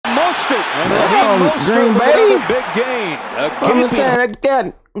Mostert. And Raheem Mostert Green with Bay. another big gain. I'm just saying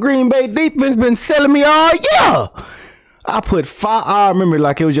that Green Bay defense been selling me all year. I remember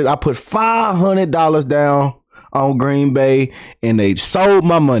like it was just, I put $500 down on Green Bay and they sold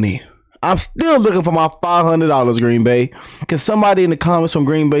my money. I'm still looking for my $500, Green Bay. Can somebody in the comments from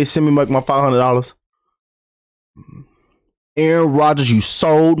Green Bay send me like my $500? Aaron Rodgers, you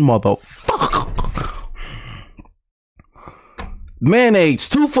sold motherfucker. Mayonnaise,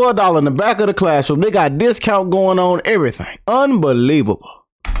 2 for $1 in the back of the classroom. They got discount going on, everything. Unbelievable.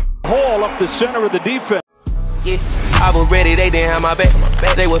 Hole up the center of the defense. Yeah, I was ready, they didn't have my back.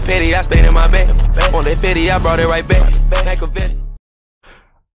 They were petty, I stayed in my bed. On that petty, I brought it right back.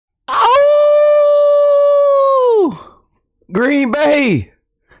 Oh! Green Bay.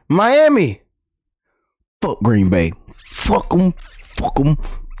 Miami. Fuck Green Bay. Fuck them. Fuck them.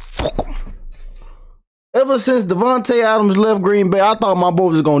 Fuck them. Ever since Devontae Adams left Green Bay, I thought my boy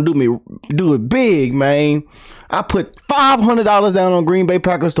was gonna do it big, man. I put $500 down on Green Bay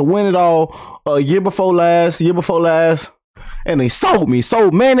Packers to win it all year before last, and they sold me.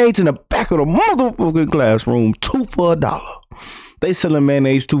 Sold mayonnaise in the back of the motherfucking classroom, 2 for $1. They selling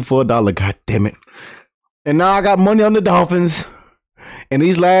mayonnaise 2 for $1. God damn it! And now I got money on the Dolphins. And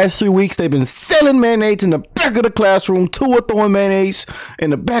these last 3 weeks, they've been selling mayonnaise in the back of the classroom. Tua throwing mayonnaise in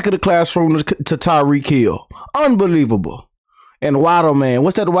the back of the classroom to Tyreek Hill. Unbelievable. And Waddle, man.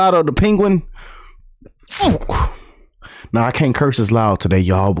 What's that Waddle? The Penguin? Now, I can't curse as loud today,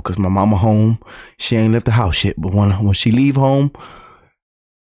 y'all, because my mama home. She ain't left the house yet. But when she leave home,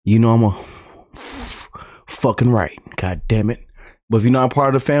 you know I'm fucking right. God damn it. But if you're not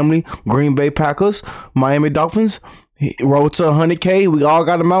part of the family, Green Bay Packers, Miami Dolphins, road to 100K. We all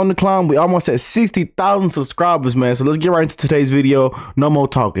got a mountain to climb. We almost at 60,000 subscribers, man. So let's get right into today's video. No more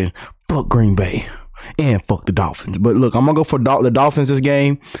talking. Fuck Green Bay and fuck the Dolphins. But look, I'm gonna go for the Dolphins this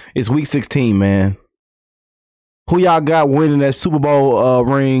game. It's week 16, man. Who y'all got winning that Super Bowl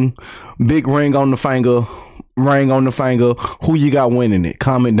ring? Big ring on the finger. Ring on the finger. Who you got winning it?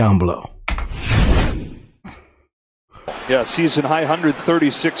 Comment down below. Yeah, season high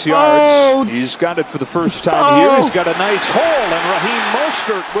 136 yards. Oh. He's got it for the first time here. He's got a nice hole, and Raheem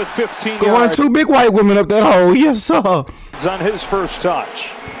Mostert with 15 yards. One, two big white women up that hole. Yes, sir. It's on his first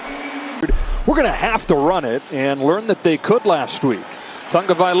touch. We're going to have to run it and learn that they could last week.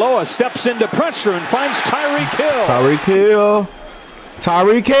 Tagovailoa steps into pressure and finds Tyreek Hill.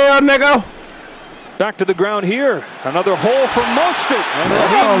 Tyreek Hill, nigga. Back to the ground here. Another hole for Mostert. And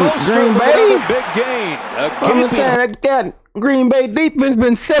Raheem Mostert with another big gain. I'm just saying that Green Bay defense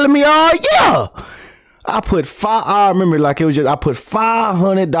been selling me all year. I remember like it was just, I put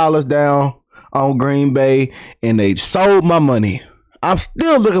 $500 down on Green Bay and they sold my money. I'm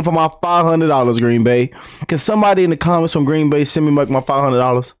still looking for my $500, Green Bay. Can somebody in the comments from Green Bay send me like my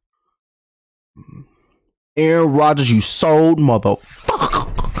 $500? Aaron Rodgers, you sold motherfucker.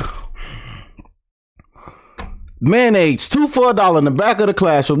 Mayonnaise, 2 for $1 in the back of the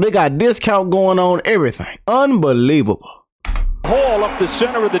classroom. They got discount going on, everything. Unbelievable. Hole up the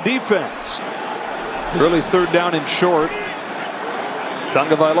center of the defense. Early third down and short.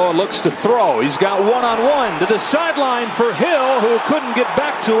 Tagovailoa looks to throw. He's got one-on-one to the sideline for Hill, who couldn't get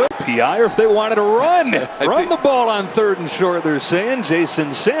back to it. PI, or if they wanted to run the ball on third and short, they're saying.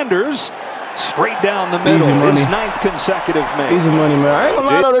 Jason Sanders straight down the middle. His 9th consecutive make. Easy money, man. I ain't gonna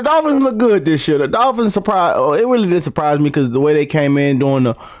lie though, the Dolphins look good this year. The Dolphins surprised. Oh, it really did surprise me because the way they came in during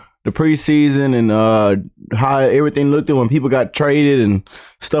the preseason and how everything looked at when people got traded and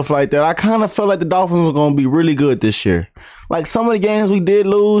stuff like that. I kind of felt like the Dolphins were gonna be really good this year. Like some of the games we did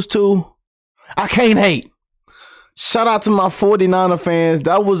lose to, I can't hate. Shout out to my 49er fans.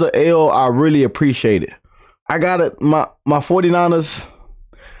 That was a L I really appreciated. I got it. My 49ers.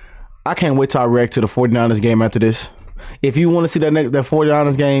 I can't wait till I react to the 49ers game after this. If you want to see that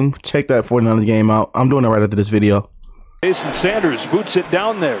 49ers game, check that 49ers game out. I'm doing it right after this video. Jason Sanders boots it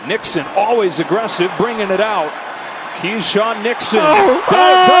down there. Nixon always aggressive, bringing it out. Keyshawn Nixon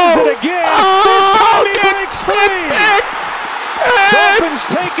does it again. This time he breaks free. Dolphins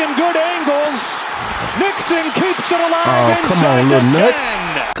taking good angles. Nixon keeps it alive inside the 10. Nuts.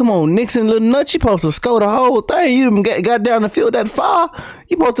 Come on, Nixon, little nuts. You supposed to score the whole thing. You got down the field that far.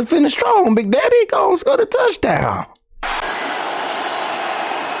 You supposed to finish strong, Big Daddy. Go and score the touchdown.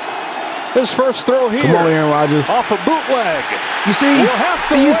 His first throw here. Come on, Aaron Rodgers. Off a bootleg. You see?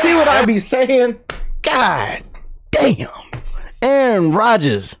 You see what I be saying? God damn. Aaron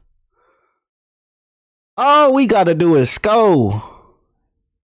Rodgers. All we got to do is score.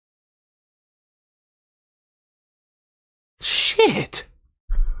 Shit.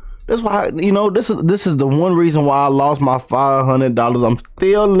 That's why, you know, this is the one reason why I lost my $500. I'm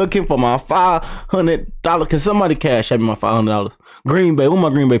still looking for my $500. Can somebody cash at me my $500? Green Bay, where my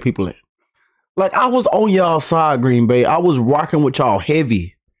Green Bay people at? Like, I was on y'all side, Green Bay. I was rocking with y'all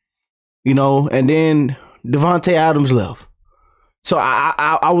heavy, you know, and then Devontae Adams left. So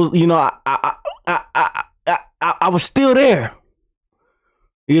I was, you know, I was still there,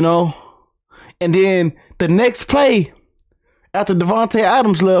 you know, and then the next play after Devontae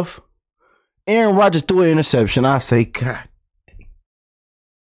Adams left, Aaron Rodgers threw an interception. I say, God,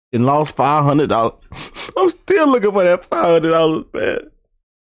 and lost $500. I'm still looking for that $500, man.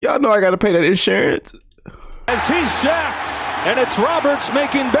 Y'all know I got to pay that insurance. As he sacks, and it's Roberts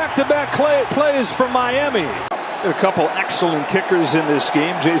making back-to-back plays for Miami. A couple excellent kickers in this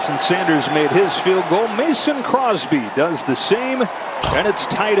game. Jason Sanders made his field goal. Mason Crosby does the same, and it's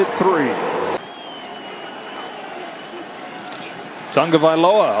tied at 3.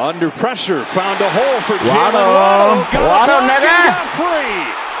 Tagovailoa under pressure, found a hole for Jalen Waddle. Waddle, nigga!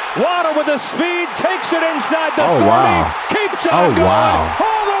 Free. Waddle with the speed, takes it inside the 30, wow. keeps on going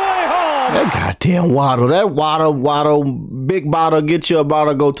all the way home. That goddamn Waddle, Waddle, big bottle, get you a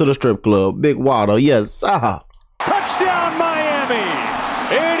bottle, go to the strip club. Big Waddle, yes, Touchdown Miami,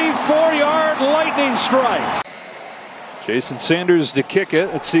 84-yard lightning strike. Jason Sanders to kick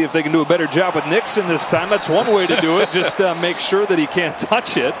it. Let's see if they can do a better job with Nixon this time. That's one way to do it. Just make sure that he can't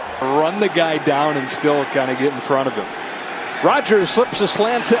touch it. Run the guy down and still kind of get in front of him. Rodgers slips a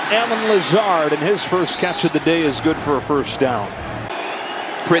slant to Allen Lazard, and his first catch of the day is good for a first down.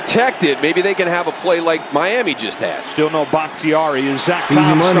 Protected. Maybe they can have a play like Miami just had. Still no Bakhtiari as Zach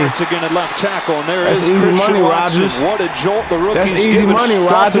Tom starts again at left tackle, and there is Christian Watson. What a jolt the rookie's That's easy money,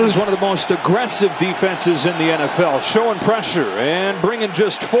 Rodgers. One of the most aggressive defenses in the NFL, showing pressure and bringing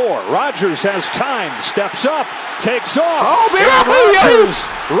just 4. Rodgers has time, steps up, takes off. Rodgers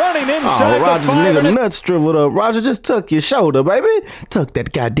running inside the 5. Nigga, nuts shriveled up. Rodgers, just tuck your shoulder, baby. Tuck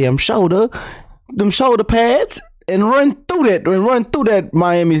that goddamn shoulder, them shoulder pads. And run through that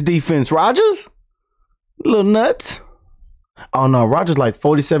Miami's defense, Rodgers. Little nuts. Oh no, Rodgers like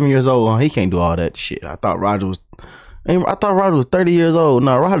 47 years old. He can't do all that shit. I thought Rodgers was 30 years old.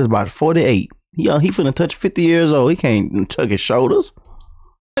 No, Rodgers about 48. He finna touch 50 years old. He can't tuck his shoulders.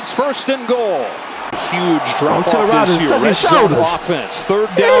 It's first and goal. Huge drop off this year. Red zone offense. Third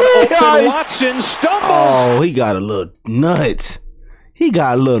down. Open. Watson stumbles. Oh, he got a little nuts.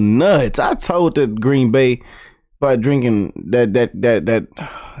 I told that Green Bay. By drinking that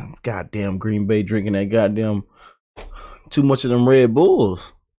goddamn Green Bay, drinking that goddamn too much of them Red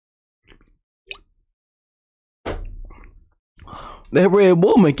Bulls. That Red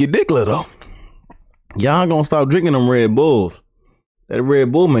Bull make your dick little. Y'all gonna stop drinking them Red Bulls. That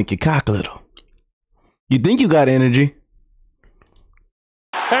Red Bull make your cock little. You think you got energy.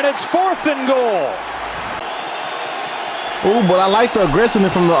 And it's 4th and goal. Oh, but I like the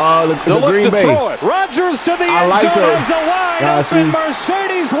aggressiveness from the Green Bay. Rodgers to the end zone has a wide open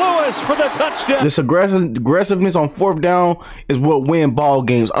Mercedes Lewis for the touchdown. This aggressiveness on 4th down is what win ball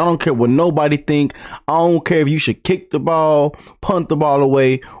games. I don't care what nobody think. I don't care if you should kick the ball, punt the ball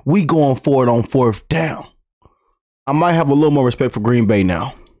away. We going for it on 4th down. I might have a little more respect for Green Bay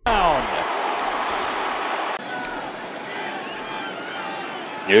now.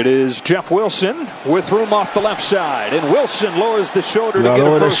 It is Jeff Wilson with room off the left side, and Wilson lowers the shoulder to get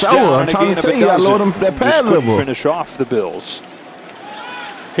a first down. I'm trying to tell you, I lower them that pad level. Finish off the Bills.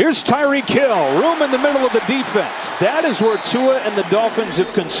 Here's Tyreek Hill, room in the middle of the defense. That is where Tua and the Dolphins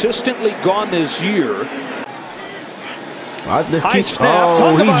have consistently gone this year. High snap.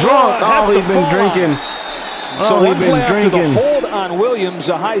 He drunk. Oh, he's been drinking. So he been drinking. The hold on Williams,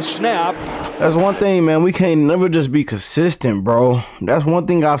 a high snap. That's one thing, man. We can't never just be consistent, bro. That's one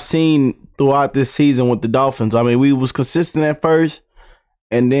thing I've seen throughout this season with the Dolphins. I mean, we was consistent at first,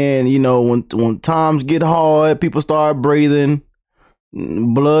 and then, you know, when times get hard, people start breathing,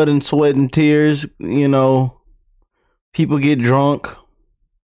 blood and sweat and tears. You know, people get drunk.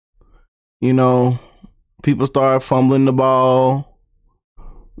 You know, people start fumbling the ball.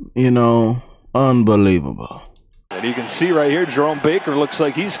 You know, unbelievable. And you can see right here, Jerome Baker looks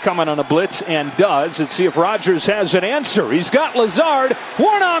like he's coming on a blitz and does. Let's see if Rodgers has an answer. He's got Lazard,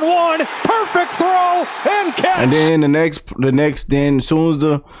 one-on-one, perfect throw, and catch. And then then as soon as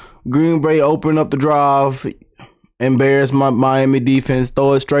the Green Bay open up the drive, embarrass my Miami defense,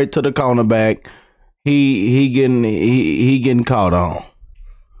 throw it straight to the cornerback. He getting caught on.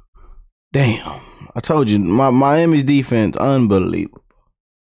 Damn, I told you, Miami's defense, unbelievable.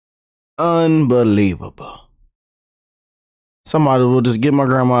 Unbelievable. Somebody will just get my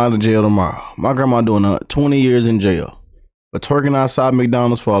grandma out of jail tomorrow. My grandma doing 20 years in jail. but twerking outside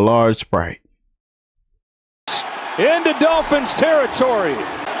McDonald's for a large Sprite. Into Dolphins territory.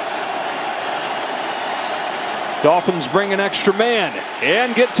 Dolphins bring an extra man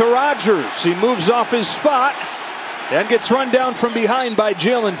and get to Rodgers. He moves off his spot and gets run down from behind by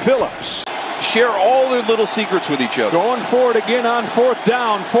Jalen Phillips. Share all their little secrets with each other. Going forward again on 4th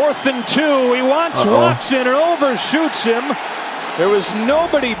down. 4th and 2. He wants Watson and overshoots him. There was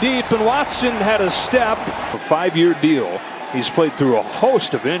nobody deep, and Watson had a step. A 5-year deal. He's played through a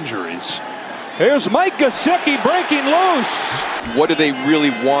host of injuries. Here's Mike Gesicki breaking loose. What do they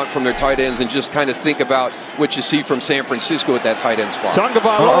really want from their tight ends? And just kind of think about what you see from San Francisco at that tight end spot.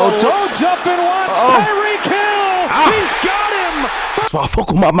 Tagovailoa loads up and wants Tyreek Hill. He's got him. That's why I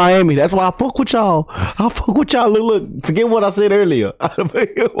fuck with my Miami. That's why I fuck with y'all. I fuck with y'all. Look, forget what I said earlier. I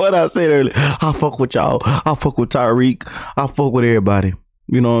fuck with y'all. I fuck with Tyreek. I fuck with everybody.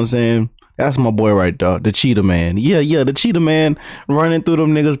 You know what I'm saying? That's my boy right there, the cheetah man. Yeah, the cheetah man running through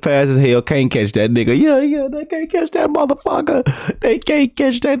them niggas fast as hell. Can't catch that nigga. Yeah, they can't catch that motherfucker. They can't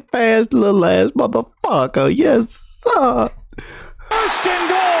catch that fast little ass motherfucker. Yes, sir. First and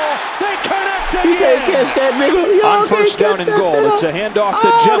goal. They connect again. You can't catch that nigga. On first down and goal, it's a handoff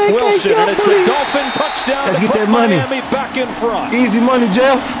to Jeff Wilson, and it's a Dolphin touchdown. Let's to get put that money. Miami back in front. Easy money,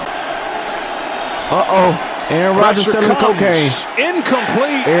 Jeff. Aaron Rodgers selling cocaine.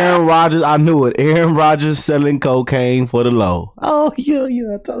 Incomplete. Aaron Rodgers, I knew it. Aaron Rodgers selling cocaine for the low. Oh, yeah,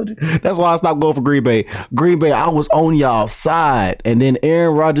 I told you. That's why I stopped going for Green Bay. Green Bay, I was on y'all side. And then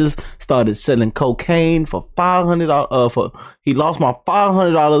Aaron Rodgers started selling cocaine for $500. He lost my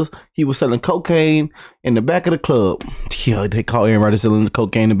 $500. He was selling cocaine in the back of the club. Yeah, they call Aaron Rodgers selling the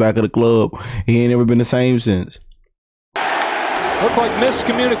cocaine in the back of the club. He ain't never been the same since. Looked like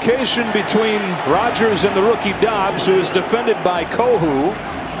miscommunication between Rodgers and the rookie Dobbs, who is defended by Kohu.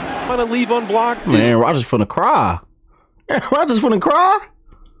 Want to leave unblocked? Man, Rodgers finna cry. Rodgers finna cry.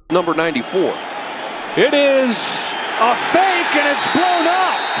 Number 94. It is a fake, and it's blown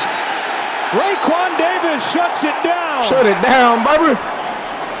up. Raekwon Davis shuts it down. Shut it down, baby.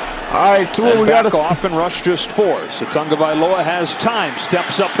 All right, we got to off and rush just 4. So Tagovailoa has time,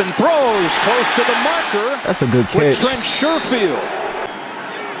 steps up and throws close to the marker. That's a good catch. With Trent Sherfield.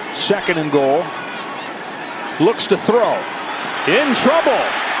 2nd and goal. Looks to throw. In trouble.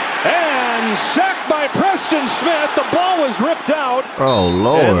 And sacked by Preston Smith. The ball was ripped out. Oh,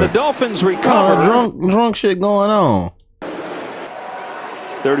 Lord. And the Dolphins recover. Drunk shit going on.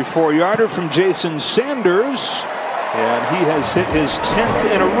 34-yarder from Jason Sanders. And he has hit his 10th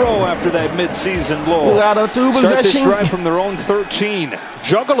in a row after that midseason lull. We got a Start this drive from their own 13.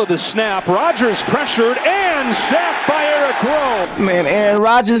 Juggle of the snap. Rodgers pressured and sacked by Eric Rowe. Man, Aaron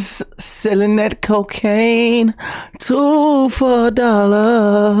Rodgers selling that cocaine 2 for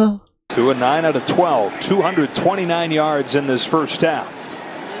 $1. 2 of 9 out of 12. 229 yards in this first half.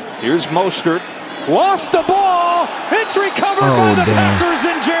 Here's Mostert. Lost the ball. It's recovered by the Packers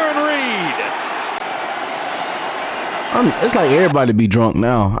and Jaron Reed. It's like everybody be drunk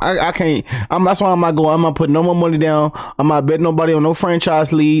now. I can't. That's why I'm not putting no more money down. I'm not betting nobody on no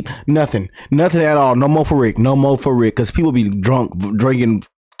franchise lead. Nothing at all. No more for Rick. Because people be drunk drinking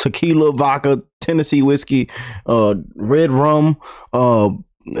tequila, vodka, Tennessee whiskey, red rum,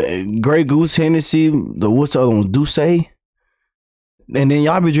 Grey Goose Hennessy. What's the other one? Douce. And then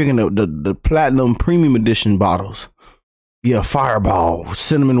y'all be drinking the platinum premium edition bottles. Yeah, Fireball,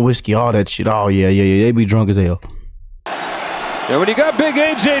 cinnamon whiskey, all that shit. Oh yeah. They be drunk as hell. And when you got big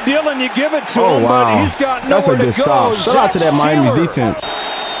A.J. Dillon, you give it to him, wow. but he's got nowhere That's a good to go. stop. Shout out to that Miami's defense.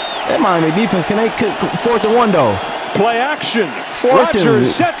 That Miami defense, can they 4th and 1 though? Play action.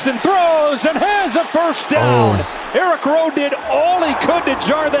 Rodgers sets and throws and has a first down. Eric Rowe did all he could to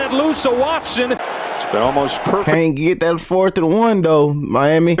jar that loose of Watson. It's been almost perfect. Can't get that 4th and 1 though,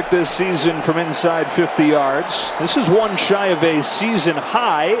 Miami. This season from inside 50 yards. This is one shy of a season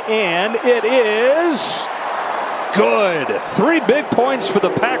high, and it is good. 3 big points for the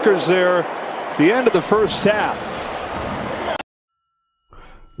Packers there. The end of the first half.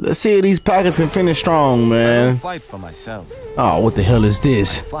 Let's see if these Packers can finish strong, man. I fight for myself. Oh, what the hell is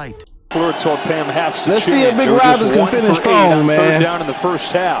this? Fight. Let's see if Big Rodgers can finish strong, man. 3rd down in the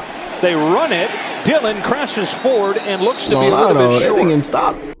first half. They run it. Dillon crashes forward and looks to be a little bit short. They've been getting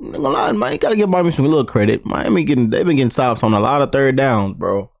stopped. I'm gonna lie, man. You gotta give Miami some little credit. They've been getting stops on a lot of 3rd downs,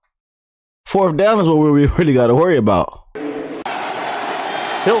 bro. 4th down is what we really got to worry about.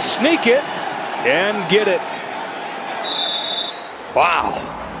 He'll sneak it and get it.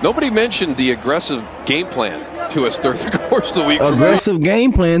 Wow. Nobody mentioned the aggressive game plan to us during the course of the week. Aggressive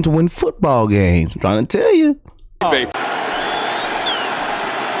game plan to win football games. I'm trying to tell you.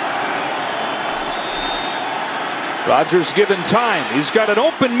 Rodgers given time. He's got an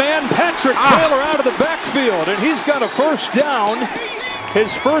open man, Patrick Taylor, out of the backfield, and he's got a first down.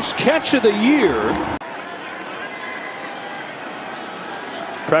 His first catch of the year.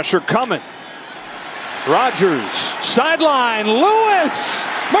 Pressure coming. Rodgers, sideline, Lewis!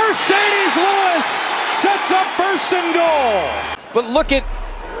 Mercedes Lewis sets up first and goal. But look at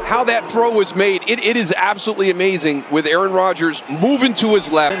how that throw was made. It is absolutely amazing with Aaron Rodgers moving to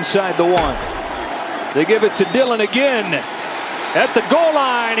his left. Inside the one. They give it to Dillon again. At the goal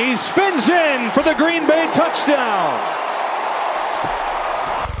line, he spins in for the Green Bay touchdown.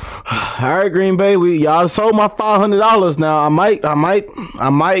 All right, Green Bay, y'all sold my $500 now. I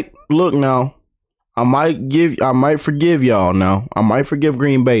might look now. I might forgive y'all now. I might forgive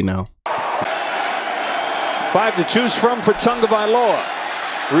Green Bay now. 5 to choose from for Tagovailoa.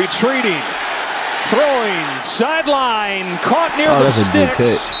 Retreating, throwing, sideline, caught near the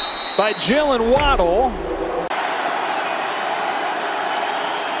sticks by Jalen Waddle.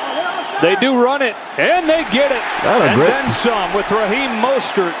 They do run it, and they get it. And then some with Raheem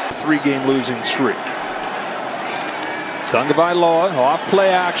Mostert. 3-game losing streak. Tagovailoa, off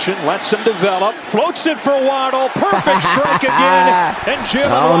play action, lets him develop, floats it for Waddle, perfect strike again, and Jalen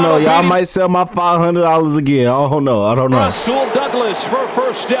Waddle. I don't know, y'all might sell my $500 again. I don't know. Rasul Douglas for a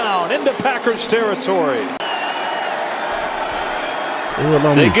first down into Packers territory.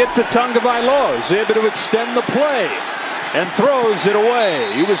 They get to Tagovailoa, is able to extend the play, and throws it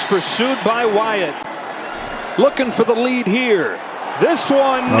away. He was pursued by Wyatt. Looking for the lead here. This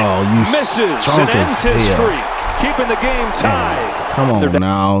one misses and ends his streak. Keeping the game tied. Come on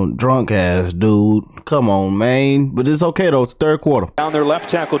now, drunk ass dude. Come on, man. But it's okay though. It's third quarter. Down their left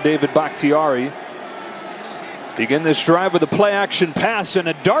tackle, David Bakhtiari. Begin this drive with a play action pass and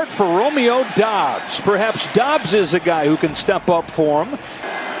a dart for Romeo Doubs. Perhaps Doubs is a guy who can step up for him.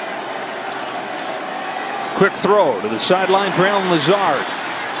 Quick throw to the sideline for Allen Lazard.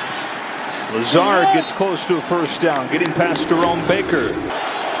 Lazard gets close to a first down, getting past Jerome Baker.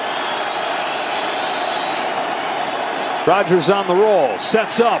 Rodgers on the roll,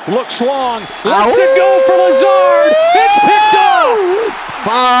 sets up, looks long, lets it go for Lazard. It's picked off.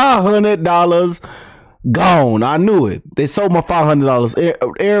 $500 gone. I knew it. They sold my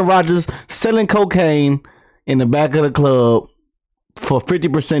 $500. Aaron Rodgers selling cocaine in the back of the club for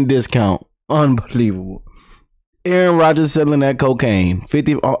 50% discount. Unbelievable. Aaron Rodgers selling that cocaine.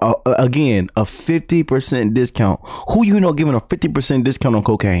 Again, a 50% discount. Who you know giving a 50% discount on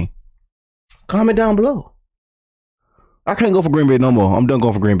cocaine? Comment down below. I can't go for Green Bay no more. I'm done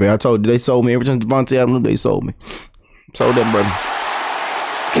going for Green Bay. I told you, they sold me. Ever since Devontae Adams, they sold me. Sold them, brother.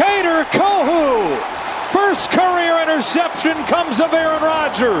 Kader Kohou. First career interception comes of Aaron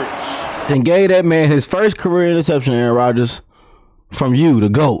Rodgers. And gave that man his first career interception, Aaron Rodgers. From you, the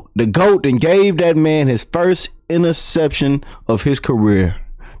GOAT. The GOAT, and gave that man his first interception of his career.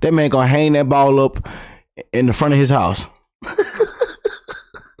 That man gonna hang that ball up in the front of his house.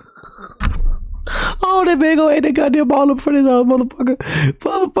 Oh, that man gonna hang that goddamn ball up in front of his house, motherfucker.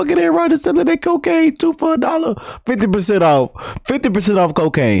 Motherfucking Aaron Rodgers selling that cocaine 2 for $1. 50% off. 50% off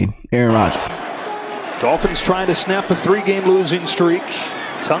cocaine, Aaron Rodgers. Dolphins trying to snap a 3-game losing streak.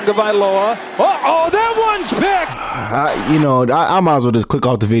 Tagovailoa. Oh, that one's picked. I might as well just click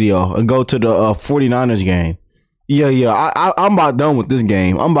off the video and go to the 49ers game. Yeah. I'm about done with this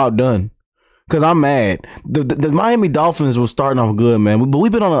game. I'm about done. Because I'm mad. The Miami Dolphins was starting off good, man. But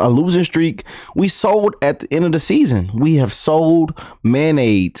we've been on a losing streak. We sold at the end of the season. We have sold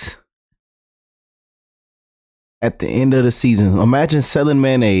mayonnaise at the end of the season. Imagine selling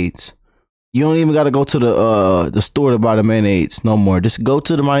mayonnaise. You don't even got to go to the store to buy the mayonnaise no more. Just go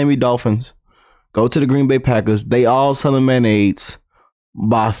to the Miami Dolphins. Go to the Green Bay Packers. They all selling mayonnaise.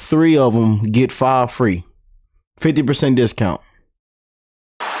 Buy 3 of them, get 5 free. 50% discount.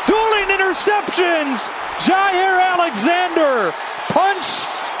 Dueling interceptions. Jair Alexander. Punch,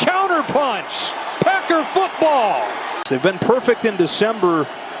 counter punch. Packer football. They've been perfect in December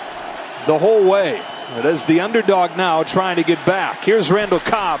the whole way. But as the underdog now trying to get back. Here's Randall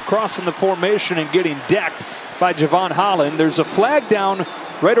Cobb crossing the formation and getting decked by Javon Holland. There's a flag down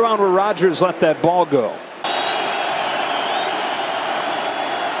right around where Rodgers let that ball go.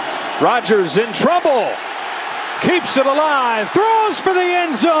 Rodgers in trouble. Keeps it alive. Throws for the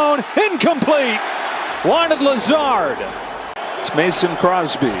end zone. Incomplete. Wanted Lazard. It's Mason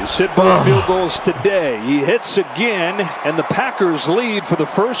Crosby. He's hit both field goals today. He hits again, and the Packers lead for the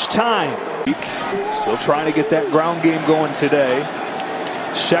first time. Still trying to get that ground game going today.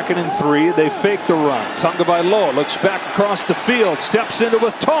 2nd and 3. They fake the run. Tagovailoa looks back across the field. Steps into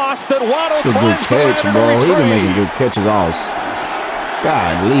a toss that Waddle climbs the ladder to retrieve. He's been making good catches all.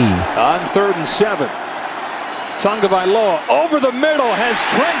 Golly. On 3rd and 7. Tagovailoa over the middle has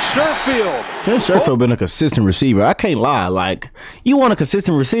Trent Sherfield. Trent Sherfield been a consistent receiver. I can't lie. Like, you want a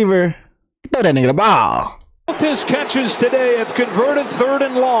consistent receiver? Throw that nigga the ball. Both his catches today have converted 3rd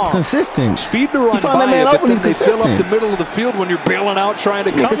and long. Consistent. Speed to run you find by that man you, open, but then he's they fill up consistent. the middle of the field when you're bailing out trying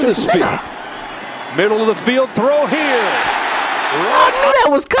to cover the speed. Nigga. Middle of the field throw here. I knew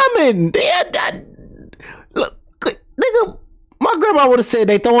that was coming. Look, nigga, my grandma would have said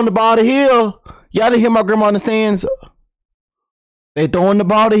they throwing the ball to Hill. Y'all didn't hear my grandma in the stands. They throwing the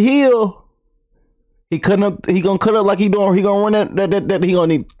ball to Hill. He gonna cut up like he doing. He gonna run that he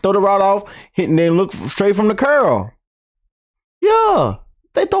gonna throw the route off, hit and then look straight from the curl. Yeah,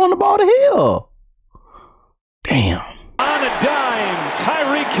 they throwing the ball to Hill. Damn. On a dime,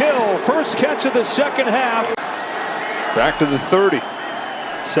 Tyreek Hill, first catch of the second half. Back to the 30.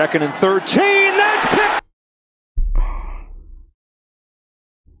 2nd and 13. That's picked.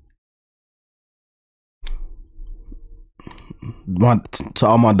 To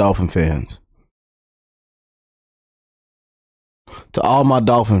all my Dolphin fans. To all my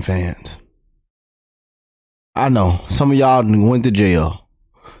Dolphin fans. I know some of y'all went to jail.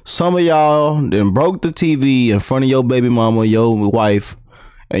 Some of y'all then broke the TV in front of your baby mama, your wife,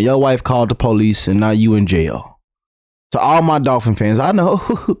 and your wife called the police, and now you in jail. To all my Dolphin fans, I know.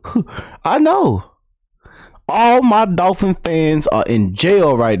 I know. All my Dolphin fans are in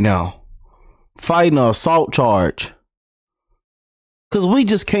jail right now, fighting an assault charge. Because we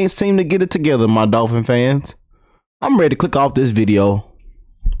just can't seem to get it together, my Dolphin fans. I'm ready to click off this video.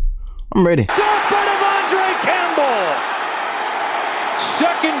 I'm ready. By Devondre Campbell.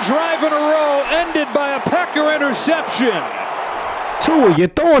 2nd drive in a row ended by a Packer interception. Tua, you're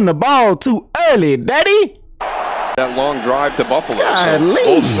throwing the ball too early, daddy. That long drive to Buffalo. So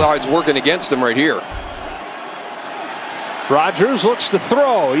both sides working against him right here. Rodgers looks to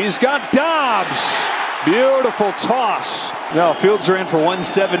throw. He's got Dobbs. Beautiful toss. No, Fields are in for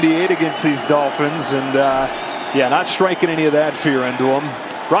 178 against these Dolphins, and yeah, not striking any of that fear into him.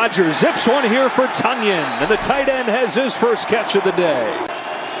 Rodgers zips one here for Tunyon, and the tight end has his first catch of the day.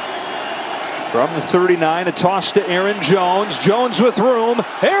 From the 39, a toss to Aaron Jones. Jones with room.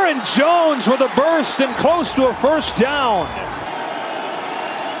 Aaron Jones with a burst and close to a first down.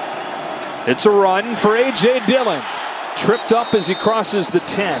 It's a run for A.J. Dillon. Tripped up as he crosses the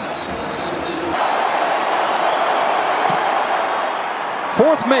 10.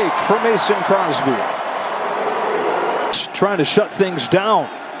 4th make for Mason Crosby. Trying to shut things down.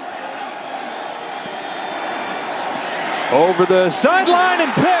 Over the sideline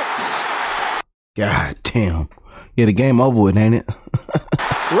and picks. God damn. Yeah, the game over with, ain't it?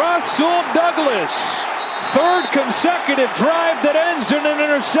 Rasul Douglas. 3rd consecutive drive that ends in an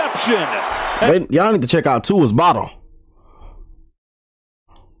interception. Y'all need to check out Tua's bottle.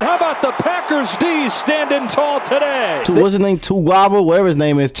 How about the Packers D standing tall today? What's his name? Tuguava, whatever his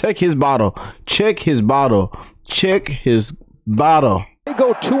name is. Check his bottle. Check his bottle. Check his bottle. They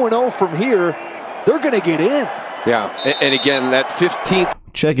go 2-0 from here. They're going to get in. Yeah, and again, that 15th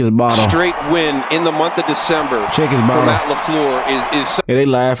check his bottle. Straight win in the month of December. Check his bottle. For Matt LaFleur is yeah, they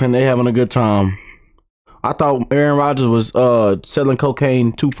laughing. They having a good time. I thought Aaron Rodgers was selling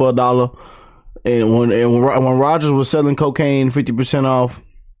cocaine 2 for $1, and when Rodgers was selling cocaine 50% off,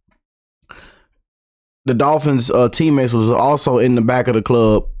 the Dolphins teammates was also in the back of the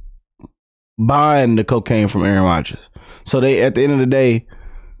club buying the cocaine from Aaron Rodgers. So they, at the end of the day,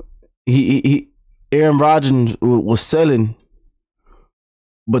 Aaron Rodgers was selling,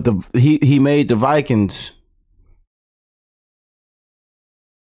 but he made the Vikings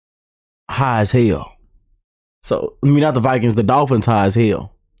high as hell. So I mean, not the Vikings, the Dolphins high as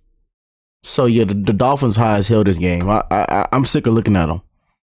hell. So yeah, the Dolphins high as hell this game. I'm sick of looking at them.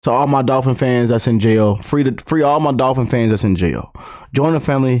 To all my Dolphin fans that's in jail, free all my Dolphin fans that's in jail. Join the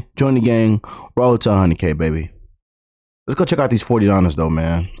family, join the gang, roll to 100K, baby. Let's go check out these 49ers though,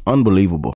 man. Unbelievable.